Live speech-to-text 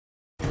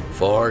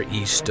Far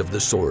east of the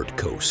Sword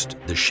Coast,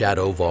 the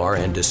Shadowvar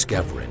and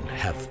Discoverin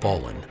have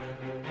fallen.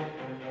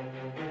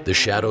 The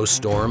Shadow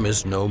Storm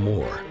is no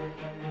more.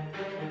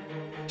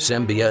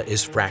 Sembia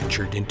is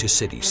fractured into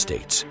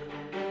city-states.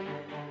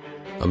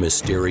 A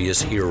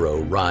mysterious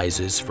hero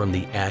rises from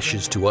the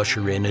ashes to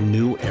usher in a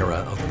new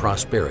era of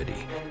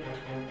prosperity.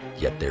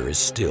 Yet there is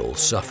still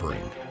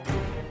suffering.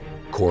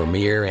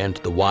 Cormyr and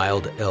the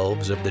wild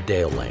elves of the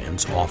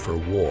Dalelands offer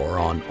war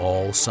on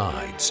all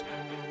sides.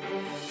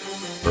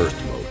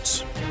 Earth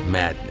motes,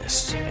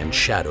 madness, and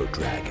shadow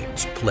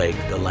dragons plague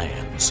the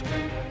lands.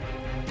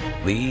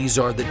 These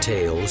are the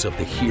tales of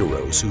the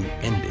heroes who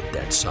ended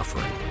that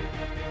suffering.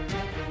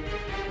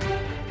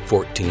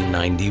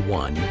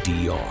 1491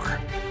 DR,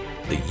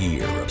 the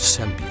year of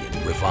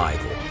Sembian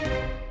revival.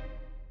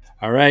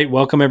 All right,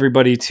 welcome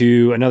everybody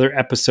to another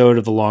episode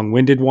of The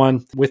Long-Winded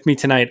One. With me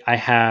tonight, I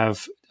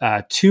have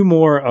two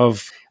more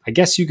of, I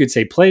guess you could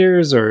say,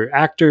 players or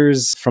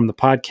actors from the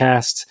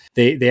podcast.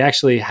 They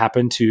actually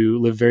happen to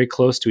live very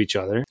close to each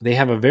other. They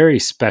have a very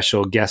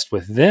special guest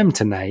with them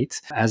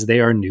tonight, as they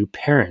are new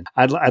parents.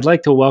 I'd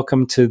like to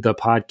welcome to the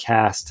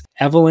podcast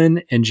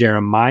Evelyn and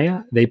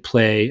Jeremiah. They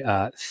play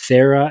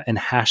Thera and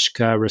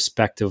Hashka,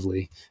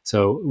 respectively.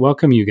 So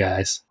welcome, you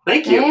guys.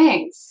 Thank you.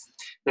 Thanks.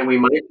 And we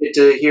might get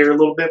to hear a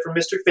little bit from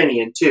Mr.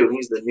 Finian, too.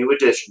 He's the new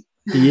addition.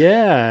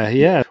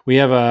 Yeah. We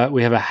have a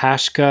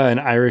Hashka, an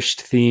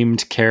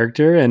Irish-themed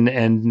character,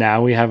 and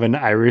now we have an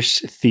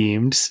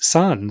Irish-themed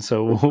son.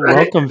 So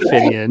welcome,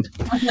 Finian.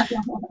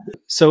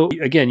 So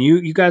again,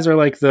 you guys are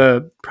like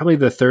probably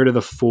the third or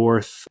the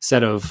fourth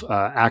set of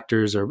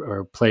actors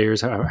or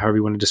players, however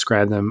you want to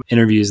describe them,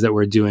 interviews that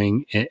we're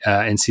doing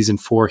in season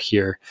 4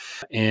 here,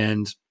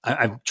 and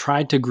I've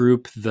tried to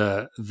group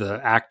the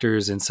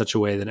actors in such a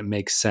way that it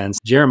makes sense.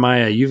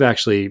 Jeremiah, you've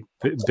actually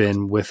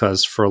been with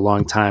us for a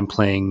long time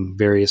playing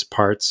various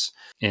parts.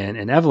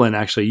 And Evelyn,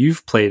 actually,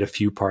 you've played a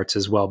few parts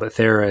as well, but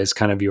Thera is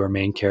kind of your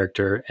main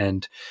character.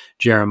 And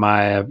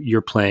Jeremiah,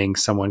 you're playing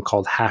someone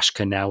called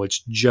Hashka now,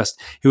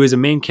 who is a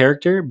main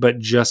character, but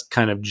just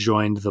kind of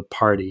joined the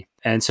party.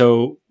 And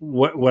so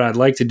what I'd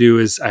like to do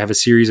is I have a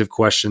series of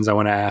questions I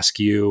want to ask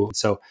you.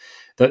 So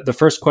the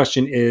first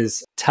question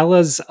is, tell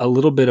us a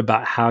little bit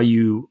about how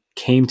you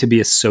came to be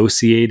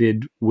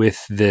associated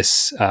with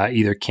this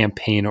either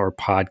campaign or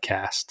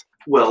podcast.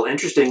 Well,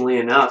 interestingly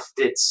enough,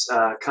 it's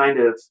kind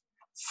of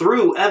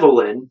through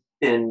Evelyn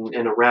in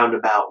a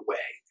roundabout way.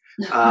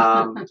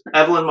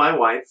 Evelyn, my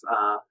wife,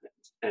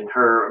 and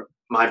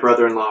my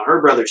brother-in-law,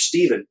 her brother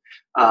Stephen,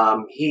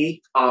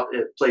 he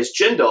plays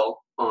Jindal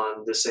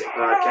on the same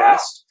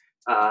podcast.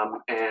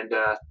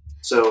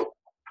 So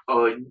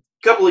a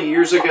couple of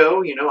years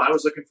ago, I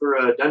was looking for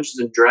a Dungeons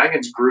and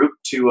Dragons group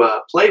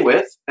to play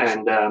with,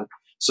 and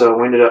so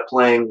we ended up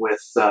playing with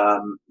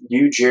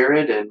you,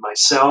 Jared, and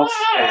myself,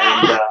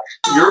 and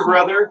your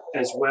brother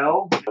as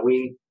well.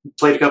 We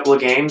played a couple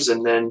of games,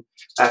 and then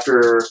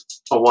after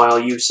a while,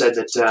 you said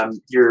that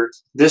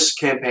this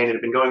campaign had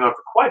been going on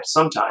for quite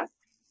some time,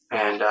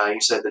 and you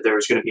said that there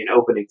was going to be an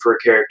opening for a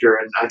character,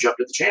 and I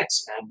jumped at the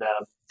chance and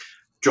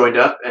joined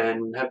up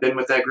and have been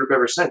with that group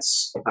ever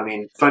since. I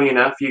mean, funny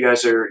enough, you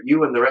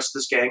and the rest of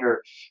this gang are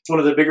one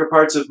of the bigger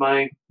parts of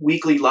my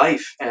weekly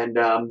life, and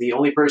the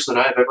only person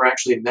that I've ever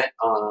actually met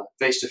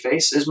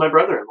face-to-face is my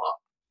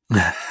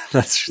brother-in-law.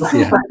 That's,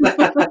 yeah.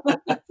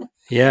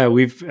 Yeah,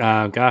 we've,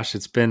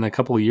 it's been a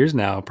couple of years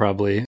now,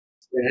 probably.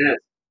 Yeah. It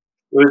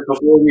was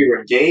before we were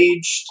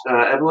engaged,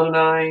 Evelyn and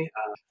I,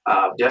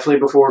 definitely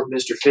before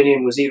Mr.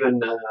 Finian was even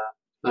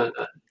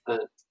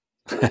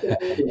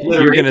you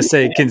were going to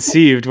say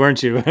conceived,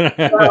 weren't you?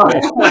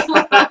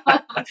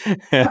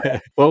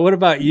 Well, what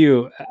about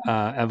you,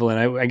 Evelyn?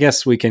 I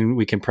guess we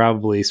can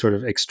probably sort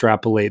of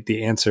extrapolate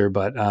the answer,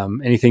 but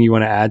anything you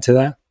want to add to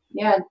that?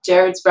 Yeah,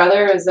 Jared's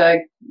brother is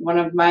one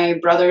of my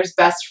brother's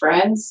best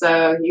friends,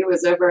 so he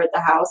was over at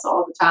the house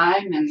all the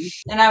time,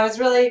 and I was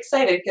really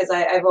excited because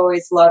I've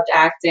always loved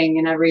acting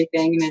and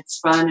everything, and it's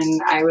fun,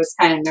 and I was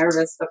kind of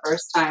nervous the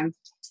first time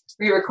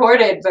we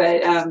recorded,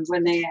 but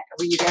when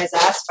you guys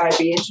asked if I'd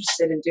be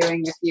interested in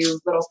doing a few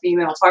little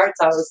female parts,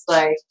 I was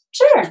like,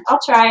 sure, I'll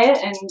try it,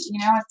 and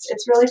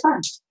it's really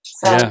fun.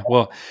 So. Yeah,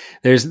 well,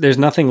 there's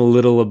nothing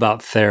little about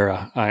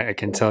Thera. I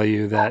can tell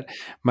you that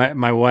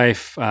my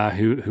wife,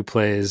 who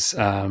plays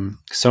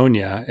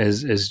Sonia,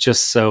 is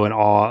just so in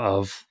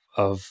awe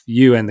of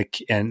you and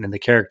the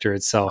character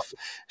itself.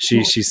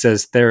 She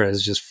says Thera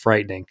is just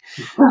frightening,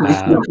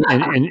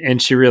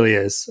 and she really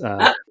is.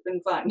 It's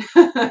been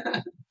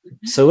fun.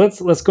 So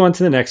let's go on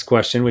to the next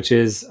question, which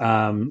is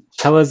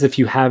tell us if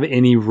you have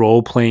any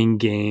role-playing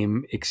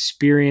game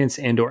experience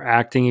and or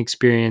acting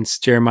experience.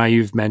 Jeremiah,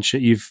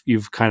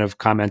 you've kind of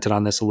commented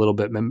on this a little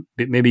bit.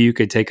 Maybe you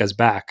could take us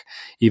back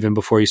even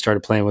before you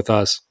started playing with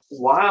us.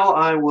 While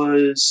I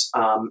was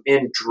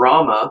in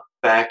drama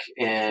back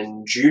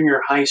in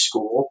junior high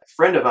school, a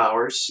friend of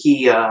ours,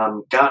 he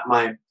got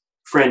my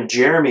friend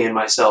Jeremy and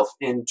myself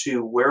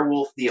into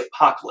Werewolf the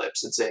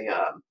Apocalypse. It's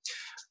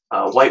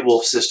White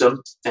Wolf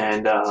system,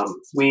 and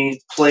we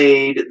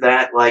played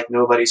that like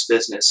nobody's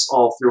business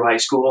all through high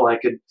school.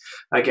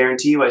 I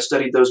guarantee you, I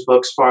studied those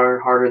books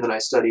far harder than I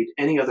studied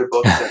any other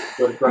book that was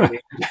put in front of me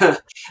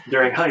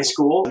during high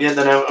school. And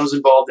then I was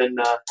involved in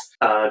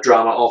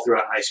drama all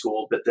throughout high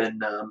school, but then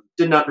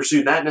did not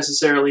pursue that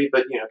necessarily,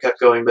 but kept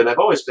going. But I've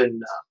always been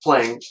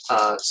playing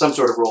some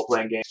sort of role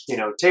playing game.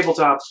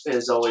 Tabletop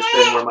has always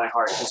been where my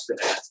heart has been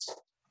at.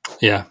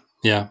 Yeah.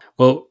 Yeah.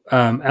 Well,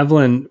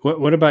 Evelyn,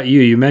 what about you?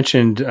 You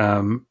mentioned,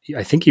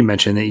 I think you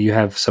mentioned that you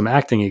have some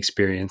acting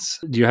experience.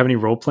 Do you have any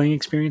role playing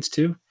experience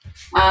too?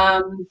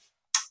 I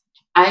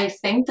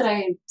think that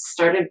I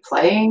started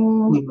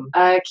playing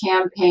a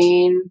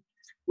campaign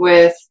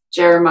with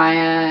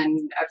Jeremiah and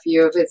a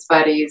few of his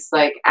buddies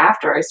like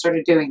after I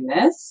started doing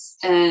this.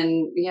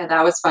 And yeah,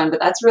 that was fun.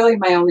 But that's really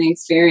my only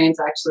experience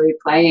actually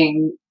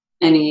playing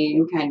any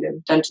kind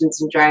of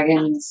Dungeons and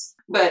Dragons.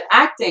 But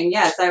acting,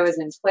 yes, I was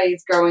in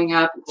plays growing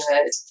up,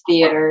 the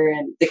theater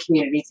and the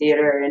community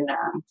theater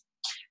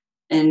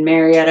in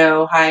Marietta,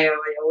 Ohio.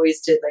 I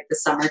always did like the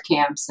summer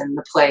camps and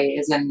the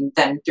plays, and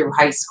then through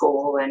high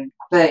school.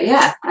 But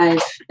yeah,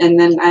 I've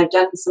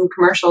done some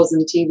commercials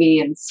and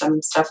TV and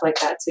some stuff like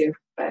that too.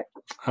 But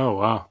oh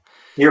wow,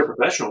 you're a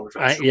professional.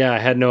 I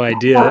had no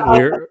idea.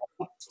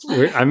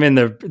 I'm in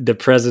the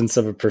presence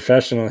of a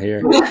professional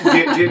here. Do you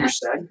have your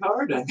SAG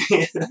card?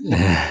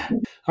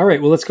 All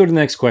right. Well, let's go to the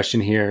next question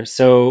here.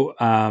 So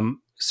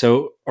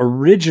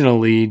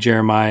originally,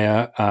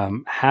 Jeremiah,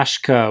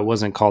 Hashka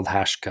wasn't called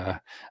Hashka,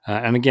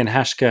 and again,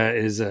 Hashka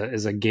is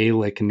a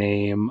Gaelic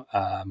name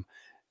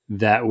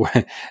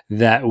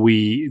that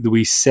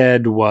we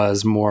said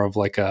was more of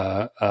like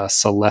a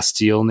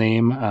celestial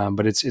name,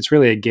 but it's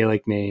really a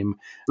Gaelic name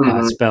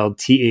spelled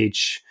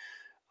THIASCE.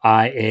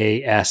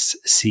 And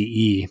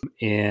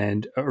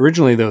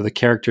originally, though, the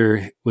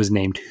character was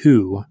named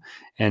Who,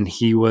 and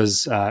he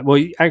was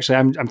actually,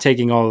 I'm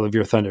taking all of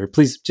your thunder.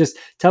 Please just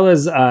tell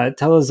us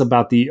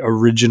about the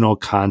original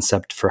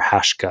concept for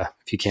Hashka,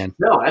 if you can.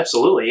 No,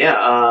 absolutely,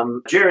 yeah.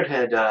 Jared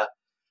had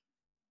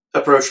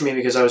approached me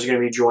because I was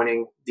going to be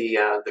joining the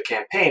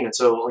campaign, and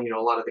so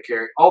a lot of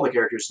all the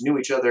characters knew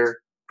each other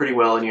pretty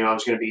well, and I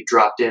was going to be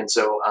dropped in.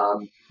 So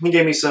he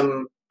gave me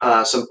some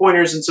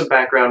pointers and some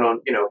background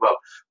on about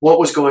what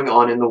was going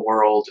on in the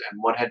world and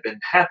what had been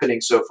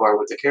happening so far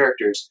with the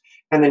characters,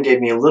 and then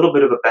gave me a little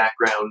bit of a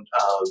background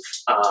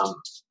of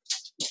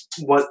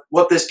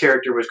what this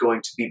character was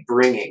going to be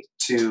bringing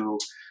to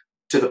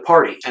the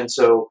party. And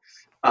so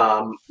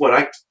what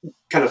I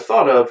kind of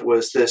thought of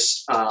was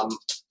this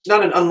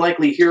not an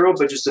unlikely hero,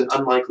 but just an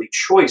unlikely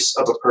choice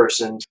of a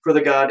person for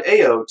the god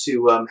Ao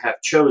to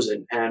have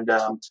chosen. And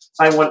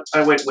I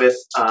went with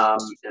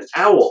an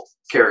owl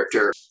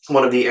character,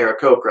 one of the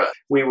Aarakocra.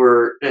 We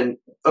were, and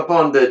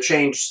upon the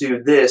change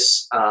to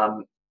this,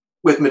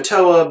 with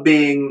Matoa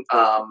being,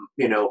 a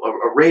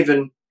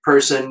raven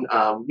person,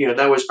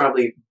 that was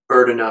probably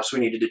bird enough, so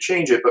we needed to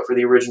change it. But for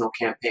the original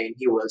campaign,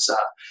 he was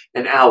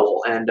an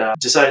owl, and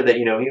decided that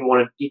he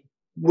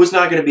was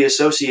not going to be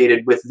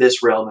associated with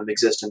this realm of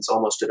existence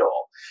almost at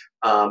all,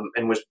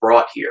 and was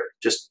brought here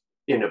just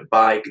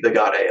by the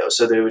god Ao.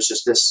 So there was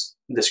just this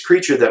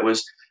creature that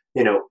was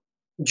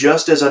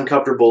just as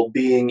uncomfortable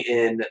being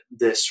in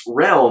this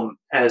realm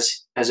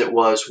as it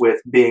was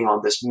with being on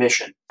this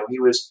mission. He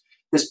was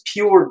this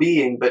pure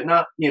being, but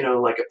not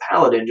like a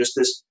paladin, just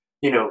this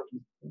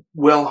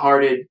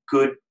well-hearted,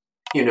 good,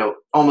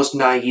 almost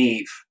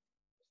naive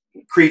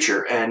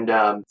creature, and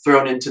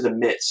thrown into the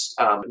midst,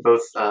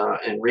 both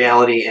in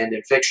reality and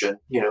in fiction,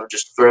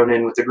 just thrown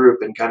in with the group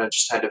and kind of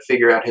just had to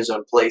figure out his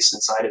own place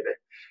inside of it.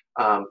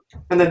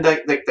 And then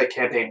that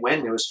campaign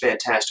went, it was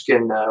fantastic,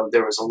 and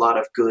there was a lot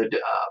of good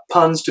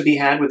puns to be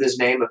had with his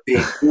name of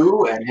being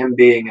Who and him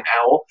being an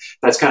owl.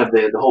 That's kind of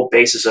the whole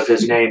basis of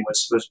his name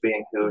was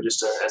being Who,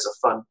 just as a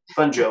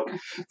fun joke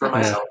for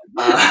myself.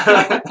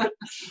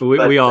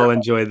 We all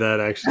enjoyed that,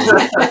 actually.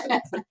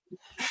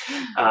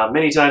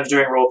 Many times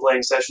during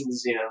role-playing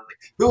sessions, like,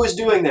 who is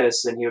doing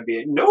this? And he would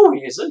be, no,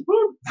 he isn't.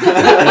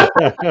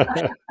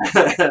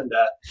 And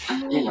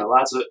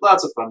lots of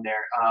fun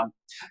there.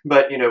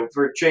 But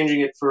for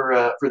changing it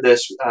for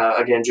this,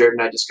 again, Jared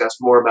and I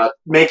discussed more about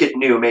make it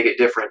new, make it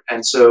different,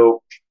 and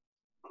so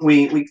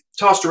we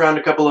tossed around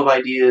a couple of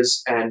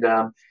ideas, and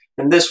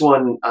this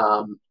one,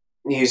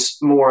 he's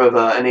more of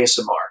an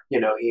Asamar.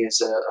 He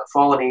is a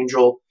fallen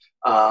angel,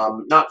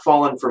 not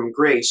fallen from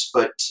grace,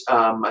 but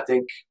I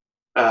think.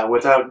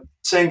 Without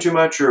saying too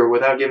much or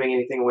without giving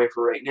anything away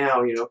for right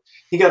now,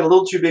 he got a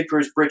little too big for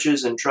his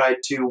britches and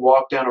tried to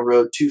walk down a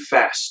road too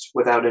fast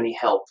without any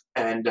help,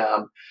 and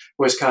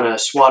was kind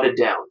of swatted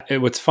down.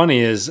 What's funny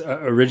is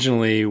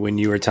originally when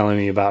you were telling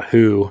me about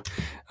Who,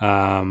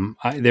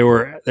 there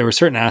were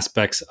certain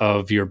aspects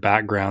of your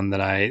background that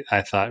I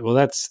thought, well,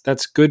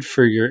 that's good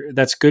for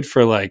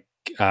like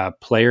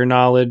player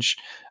knowledge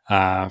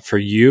for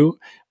you.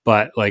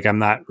 But like, I'm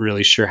not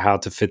really sure how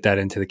to fit that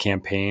into the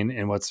campaign.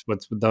 And what's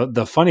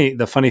the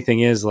funny thing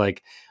is,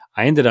 like,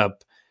 I ended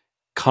up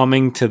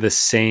coming to the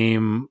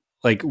same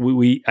like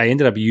I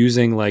ended up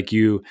using like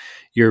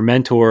your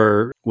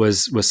mentor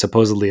was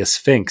supposedly a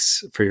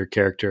sphinx for your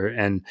character,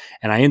 and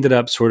I ended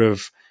up sort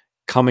of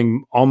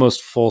coming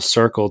almost full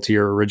circle to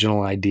your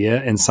original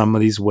idea in some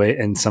of these way,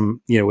 and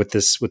some, you know, with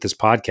this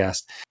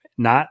podcast,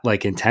 not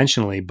like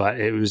intentionally, but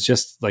it was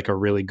just like a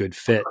really good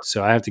fit.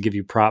 So I have to give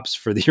you props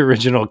for the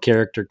original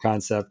character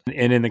concept.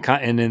 And in the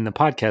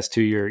podcast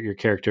too, your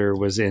character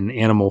was in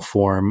animal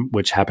form,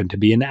 which happened to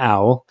be an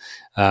owl.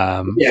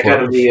 Kind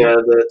of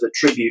the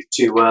tribute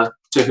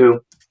to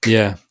who.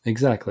 Yeah,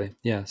 exactly.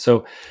 Yeah.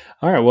 So,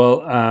 all right.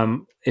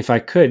 Well, if I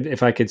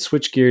could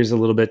switch gears a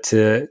little bit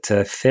to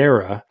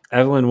Thera,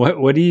 Evelyn,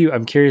 what do you?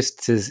 I'm curious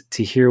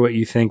to hear what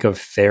you think of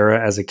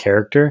Thera as a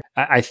character.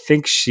 I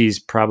think she's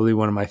probably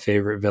one of my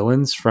favorite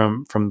villains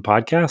from the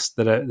podcast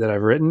that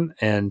I've written,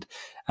 and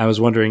I was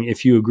wondering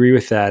if you agree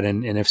with that,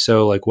 and if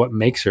so, like what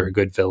makes her a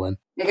good villain?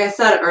 Like I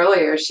said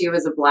earlier, she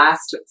was a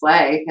blast to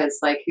play because,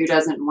 like, who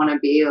doesn't want to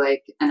be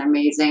like an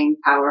amazing,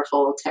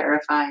 powerful,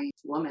 terrifying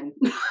woman?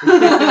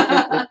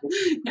 I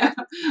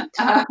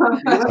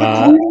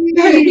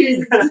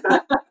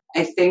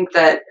think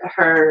that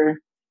her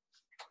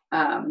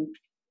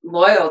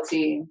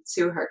loyalty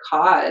to her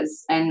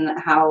cause, and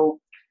how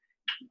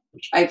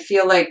I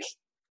feel like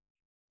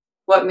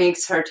what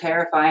makes her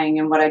terrifying,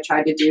 and what I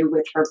tried to do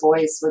with her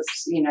voice was,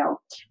 you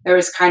know, there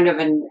was kind of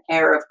an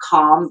air of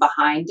calm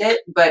behind it,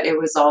 but it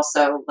was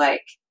also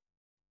like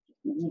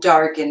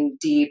dark and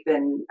deep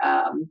and,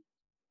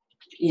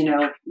 you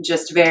know,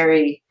 just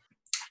very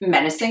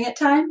menacing at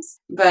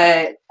times.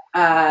 But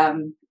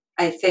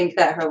I think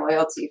that her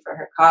loyalty for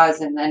her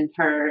cause, and then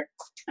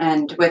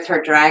and with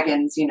her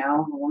dragons, you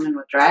know, a woman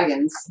with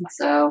dragons.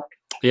 So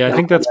yeah, I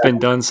think that's been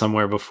done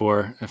somewhere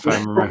before, if I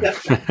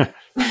remember.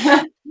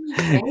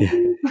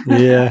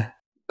 Yeah.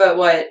 But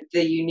what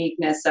the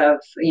uniqueness of,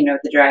 you know,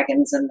 the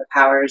dragons and the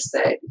powers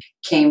that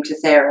came to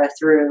Thera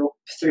through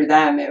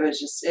them, it was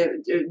just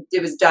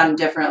it was done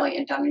differently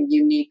and done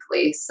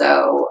uniquely.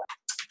 So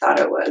I thought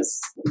it was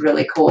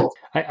really cool.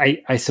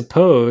 I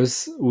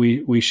suppose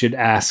we should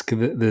ask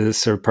the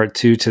sort of part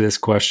two to this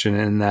question,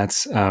 and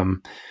that's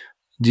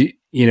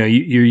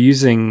you're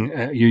using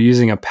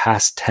a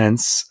past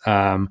tense.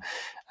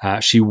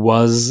 She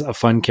was a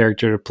fun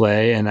character to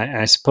play, and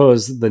I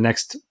suppose the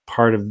next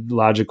part of the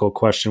logical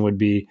question would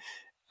be,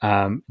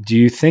 do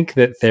you think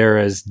that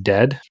Thera is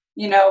dead?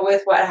 You know,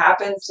 with what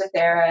happens to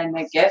Thera and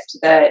the gift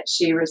that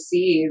she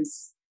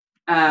receives,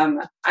 I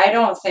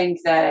don't think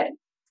that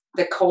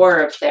the core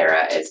of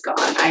Thera is gone.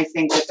 I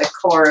think that the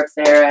core of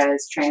Thera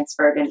is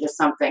transferred into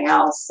something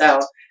else. So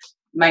it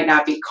might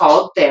not be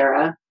called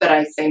Thera, but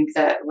I think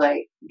that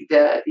like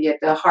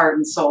the heart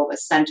and soul, the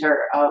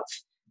center of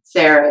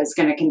Thera is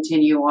going to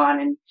continue on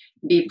and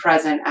be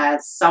present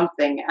as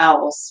something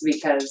else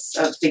because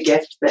of the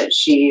gift that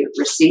she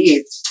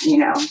received. You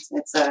know,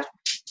 it's a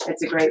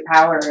great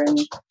power. And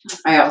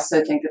I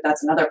also think that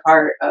that's another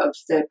part of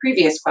the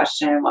previous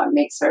question, what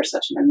makes her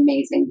such an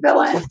amazing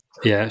villain.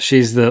 Yeah,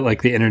 she's the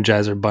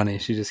Energizer Bunny.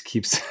 She just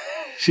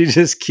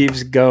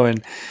keeps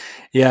going.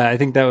 Yeah, I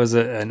think that was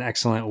an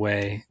excellent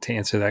way to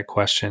answer that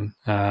question.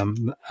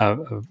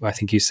 I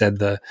think you said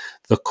the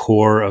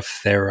core of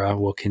Thera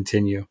will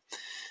continue.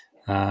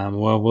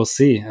 Well, we'll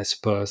see, I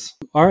suppose.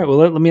 All right. Well,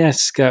 let me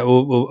ask.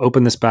 We'll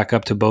open this back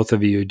up to both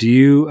of you.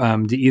 Do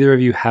either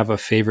of you have a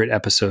favorite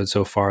episode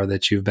so far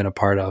that you've been a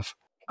part of?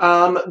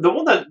 The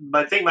one that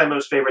I think my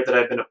most favorite that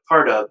I've been a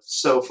part of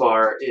so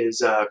far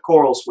is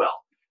Coral's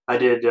Well.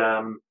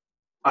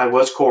 I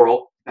was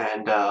Coral,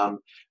 and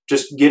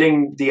just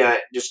getting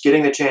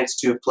the chance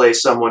to play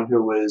someone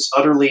who was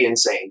utterly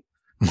insane,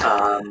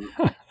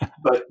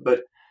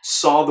 but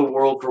saw the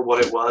world for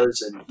what it was,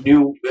 and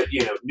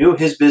knew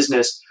his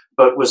business,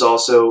 but was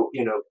also,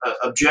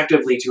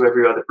 objectively to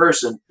every other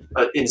person,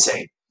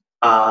 insane.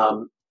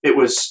 It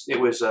was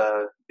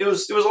a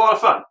lot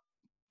of fun.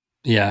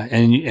 Yeah,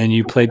 and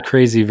you played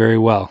crazy very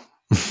well.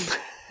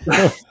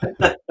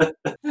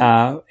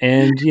 And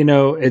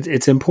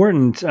it's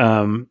important.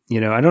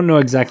 I don't know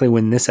exactly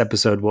when this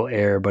episode will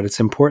air, but it's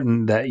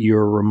important that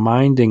you're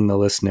reminding the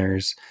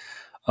listeners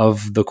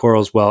of the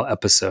Coral's Well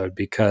episode,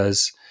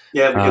 because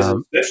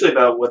especially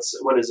about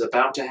what is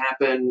about to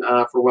happen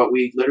for what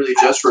we literally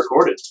just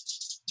recorded.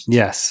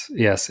 Yes,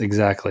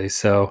 exactly.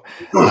 So,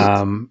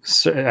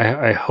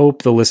 I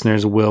hope the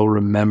listeners will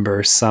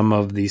remember some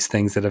of these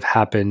things that have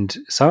happened.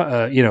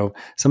 So,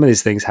 some of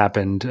these things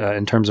happened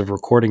in terms of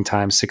recording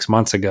time 6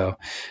 months ago.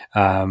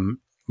 And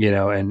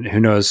who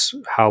knows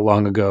how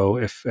long ago,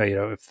 if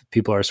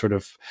people are sort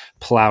of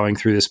plowing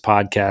through this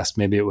podcast,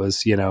 maybe it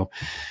was, maybe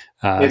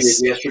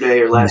yesterday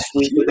or last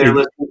week that they're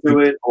listening to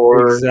it,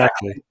 or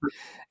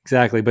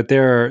exactly. But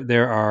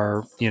there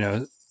are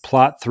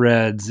plot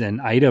threads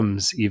and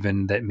items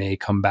even that may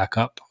come back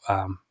up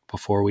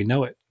before we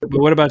know it.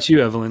 But what about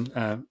you,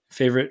 Evelyn?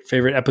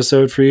 Favorite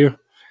episode for you?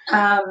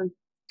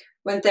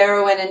 When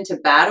Thera went into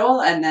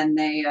battle, and then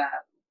they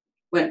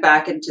went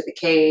back into the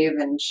cave,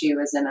 and she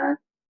was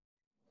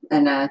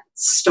in a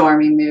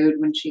stormy mood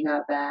when she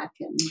got back.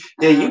 And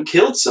you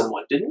killed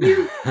someone, didn't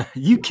you?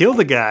 You killed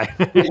a guy.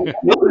 You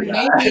killed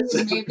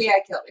Maybe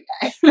I killed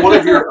a guy. One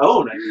of your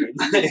own, I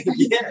mean.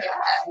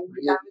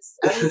 Yeah.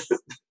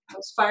 I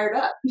was fired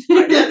up.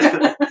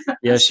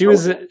 Yeah, she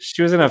was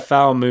in a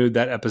foul mood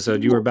that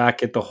episode. You were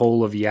back at the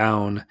Hole of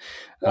Yaun,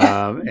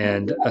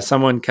 and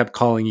someone kept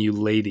calling you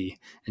lady,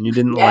 and you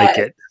didn't like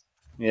it.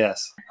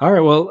 Yes. All right.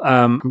 Well,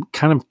 I'm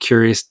kind of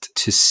curious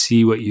to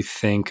see what you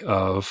think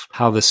of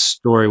how the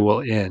story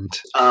will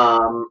end.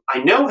 I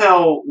know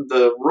how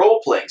the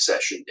role-playing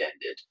session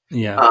ended.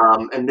 Yeah.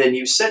 And then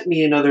you sent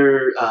me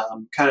another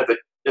kind of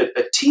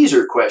a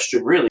teaser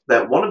question, really,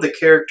 that one of the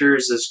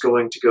characters is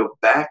going to go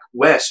back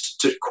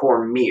west to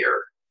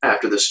Cormyr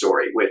after the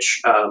story,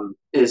 which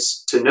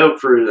is to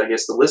note for, I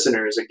guess, the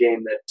listeners, a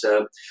game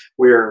that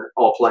we're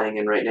all playing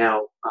in right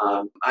now.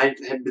 I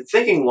had been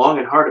thinking long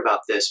and hard about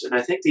this, and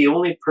I think the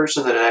only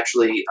person that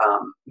actually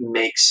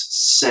makes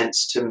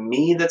sense to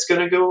me that's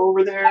going to go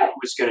over there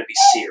was going to be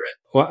Siren.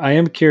 Well, I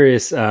am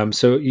curious.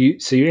 So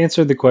you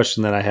answered the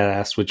question that I had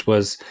asked, which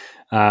was,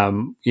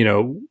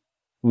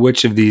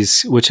 which of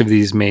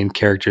these main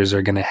characters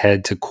are going to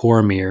head to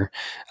Cormyr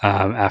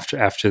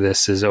after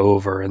this is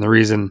over? And the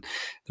reason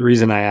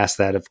I asked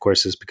that, of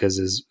course, is because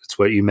it's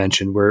what you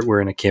mentioned.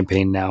 We're in a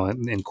campaign now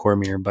in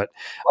Cormyr, but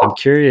I'm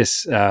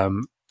curious,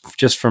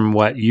 just from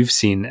what you've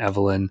seen,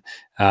 Evelyn,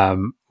 how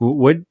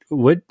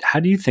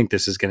do you think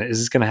is this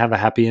gonna have a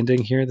happy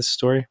ending here? This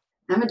story.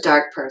 I'm a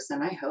dark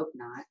person. I hope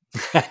not.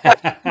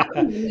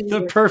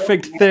 The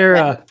perfect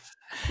Thera.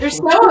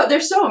 They're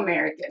so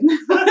American.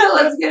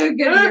 Let's get a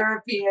good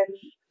European,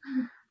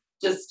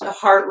 just a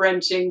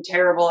heart-wrenching,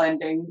 terrible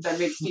ending that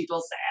makes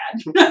people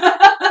sad.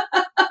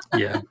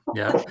 Yeah.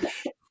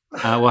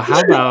 Well,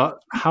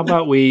 how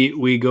about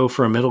we go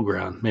for a middle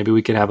ground? Maybe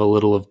we could have a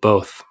little of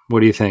both.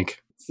 What do you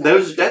think?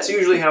 That's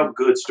usually how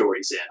good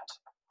stories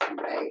end.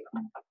 Right.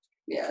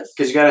 Yes.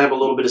 Because you got to have a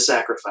little bit of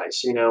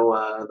sacrifice.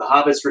 The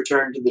hobbits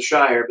returned to the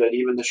Shire, but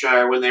even the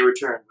Shire, when they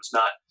returned, was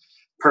not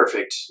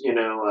perfect.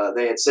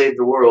 They had saved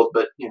the world,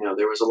 but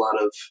there was a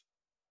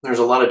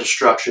lot of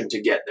destruction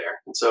to get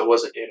there, and so it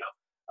wasn't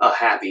a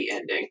happy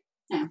ending.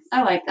 Yeah,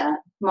 I like that.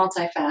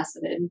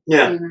 Multifaceted.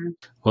 Yeah.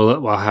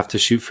 Well, I'll have to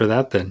shoot for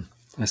that then,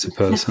 I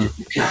suppose.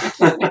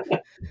 Huh?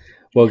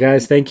 Well,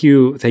 guys, thank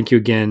you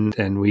again,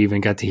 and we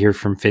even got to hear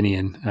from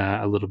Finian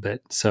a little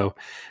bit. So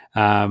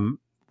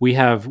we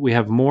have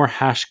more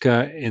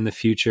Hashka in the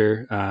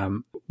future.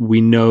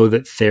 We know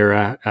that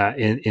Thera,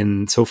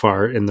 in so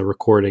far in the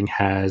recording,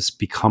 has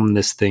become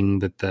this thing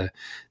that the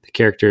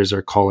characters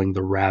are calling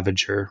the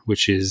Ravager,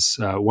 which is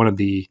one of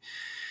the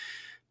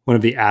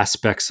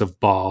aspects of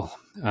Baal.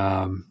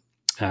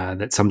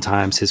 That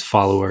sometimes his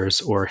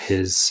followers or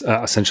his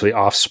essentially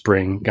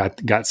offspring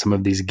got some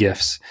of these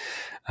gifts.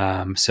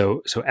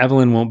 So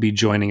Evelyn won't be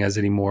joining us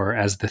anymore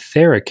as the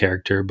Thera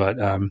character, but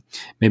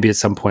maybe at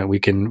some point we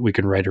can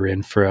write her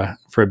in for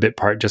a bit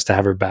part just to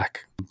have her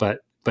back.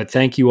 But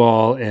thank you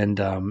all, and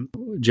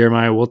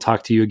Jeremiah, we'll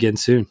talk to you again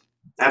soon.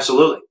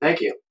 Absolutely,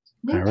 thank you.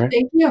 All right,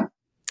 thank you.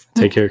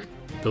 Take care.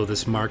 Though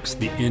this marks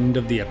the end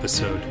of the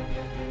episode,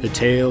 the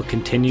tale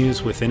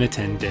continues within a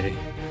 10-day.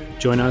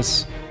 Join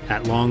us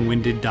at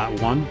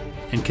longwinded.one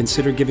and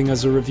consider giving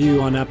us a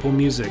review on Apple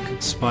Music,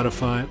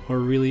 Spotify, or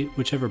really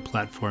whichever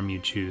platform you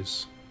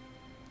choose.